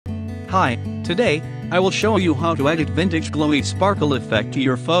Hi, today, I will show you how to edit vintage glowy sparkle effect to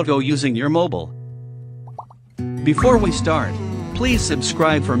your photo using your mobile. Before we start, please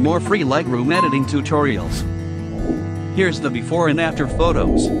subscribe for more free Lightroom editing tutorials. Here's the before and after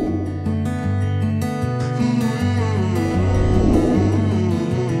photos.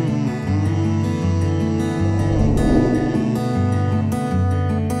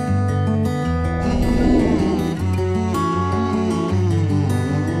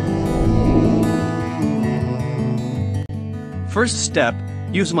 First step,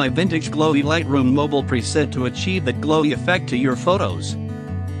 use my vintage glowy Lightroom mobile preset to achieve that glowy effect to your photos.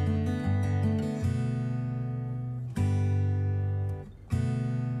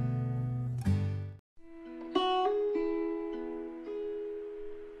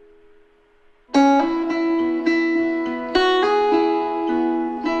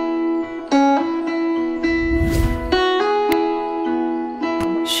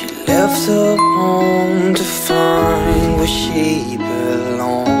 She left her home to find where she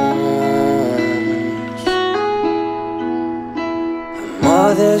belongs. Her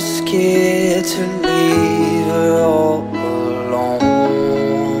mother's scared to leave her all alone.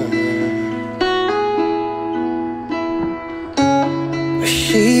 But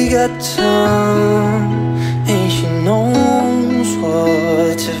she got time and she knows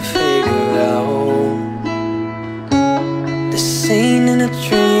what to figure out. This ain't in a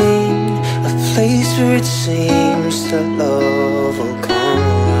dream, a place where it seems that love will come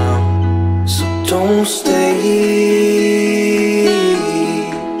around. So don't stay,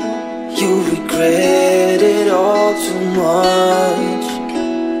 you regret it all too much.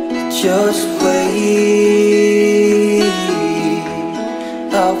 Just wait,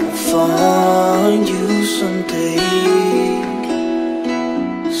 I will find you someday.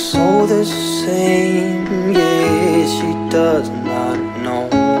 So the same, yeah, she does not know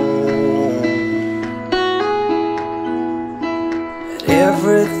that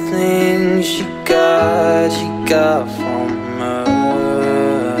everything she got from her.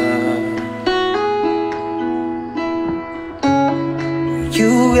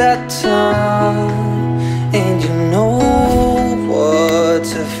 You got time and you know what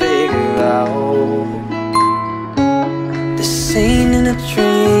to figure out. This ain't in a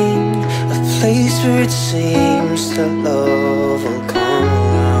dream, a place where it seems that love will come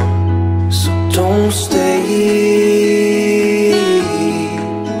around. So don't stay,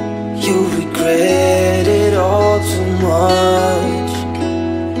 you regret it all too much.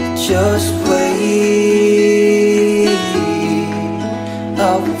 Just wait, I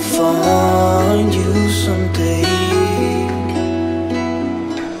will find you someday.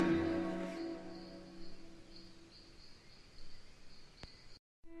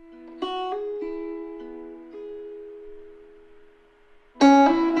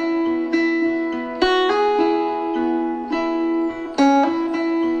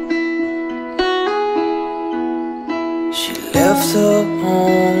 She left her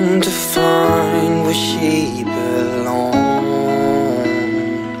home to find where she belongs.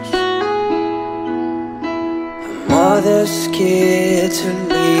 Her mother's scared to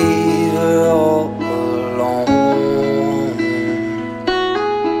leave her all alone.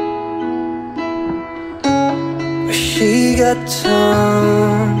 But she got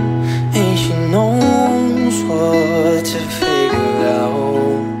time and she knows what to figure out.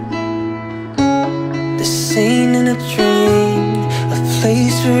 This ain't in a dream, a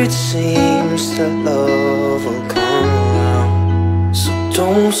place where it seems that love will come around. So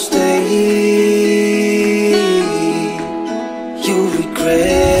don't stay, you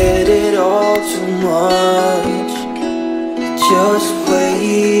regret it all too much. Just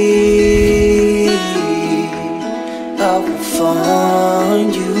wait, I will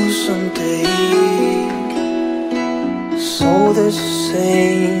find you someday. So the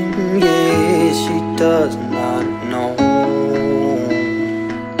same, yeah, she does not know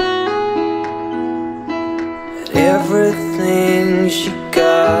that everything she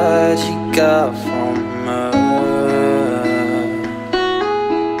got from her.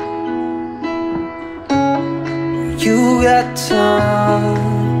 You got time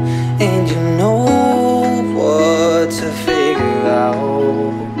and you know what to figure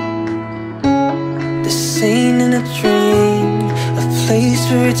out. This ain't in a dream, a place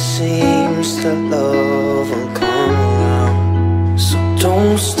where it seems that love will come around. So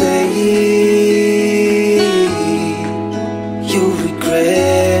don't stay, you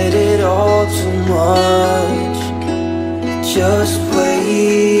regret it all too much. Just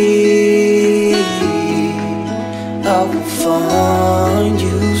wait, I will find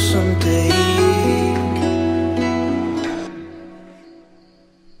you someday.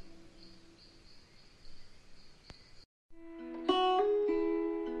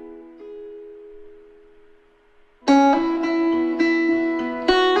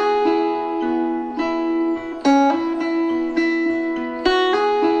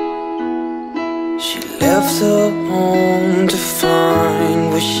 left her home to find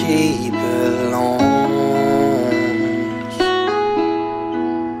where she belongs.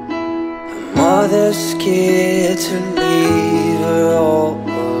 Her mother's scared to leave her all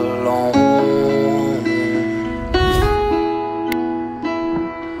alone.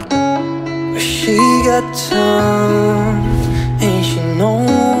 But she got time, and she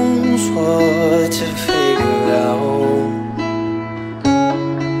knows what to figure out.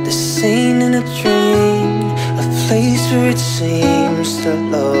 This ain't in a dream, a place where it seems that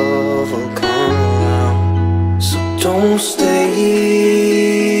love will come around. So don't stay,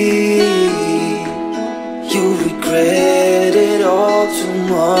 you regret it all too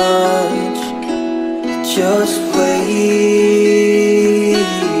much. Just wait,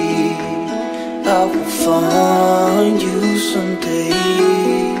 I will find you someday.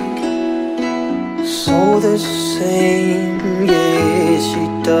 So the same, yeah, she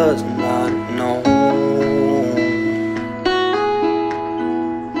does not know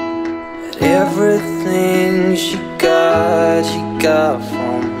that everything she got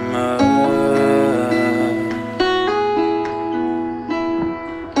from her.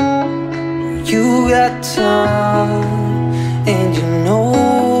 You got time, and you know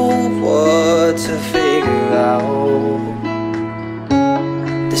what to figure out.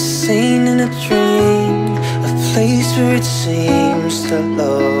 This ain't in a dream, a place where it seems that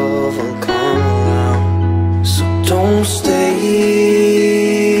love will come around. So don't stay,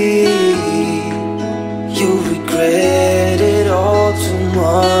 you regret it all too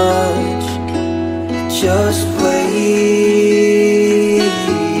much. Just wait,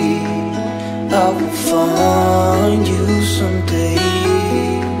 I will find you someday.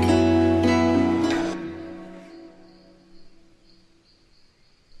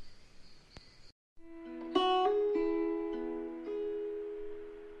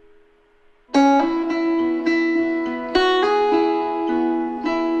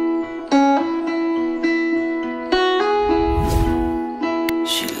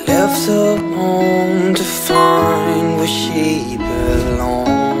 Left her home to find where she belongs.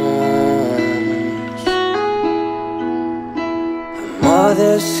 Her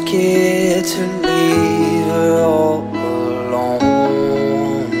mother's scared to leave her all alone.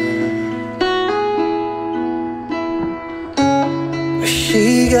 But she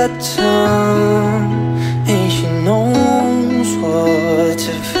got time, and she knows what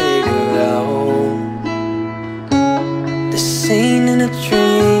to figure out. This ain't in a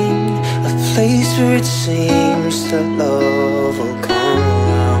dream, a place where it seems that love will come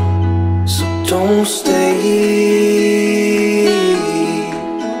around. So don't stay,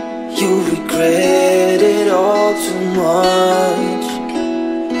 you regret it all too much.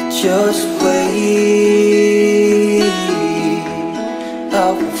 Just wait, I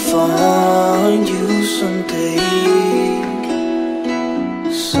will find you someday.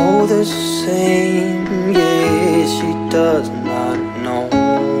 So the same, yeah, she does not know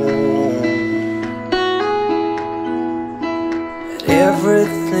that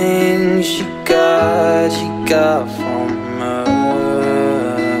everything she got from her.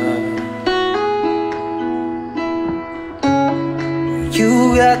 You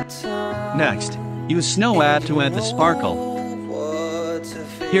got time. Next, use snow add to add the sparkle.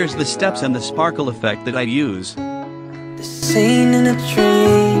 Here's the steps and the sparkle effect that I use. This ain't in a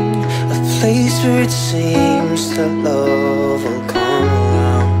dream, a place where it seems that love will come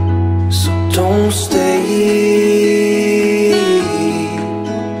around. So don't stay,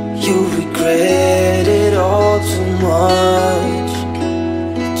 you regret it all too much.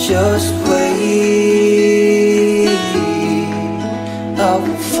 Just wait, I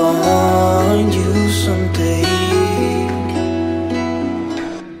will find you someday.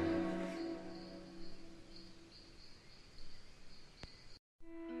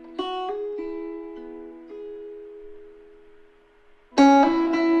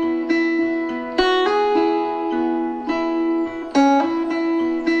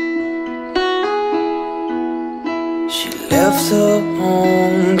 Left her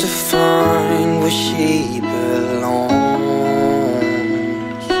home to find where she belongs.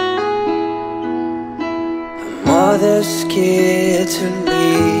 Her mother's scared to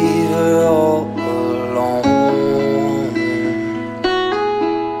leave her all alone.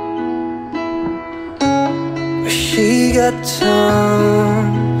 But she got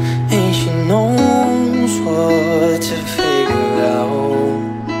time, and she knows what to figure out.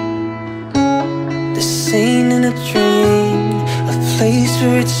 This ain't in a dream, a place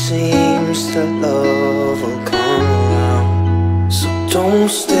where it seems that love will come around. So don't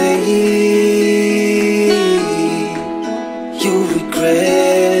stay, you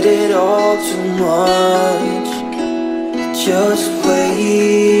regret it all too much.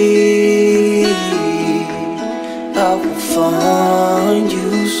 find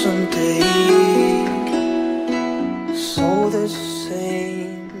you someday. So there's a saying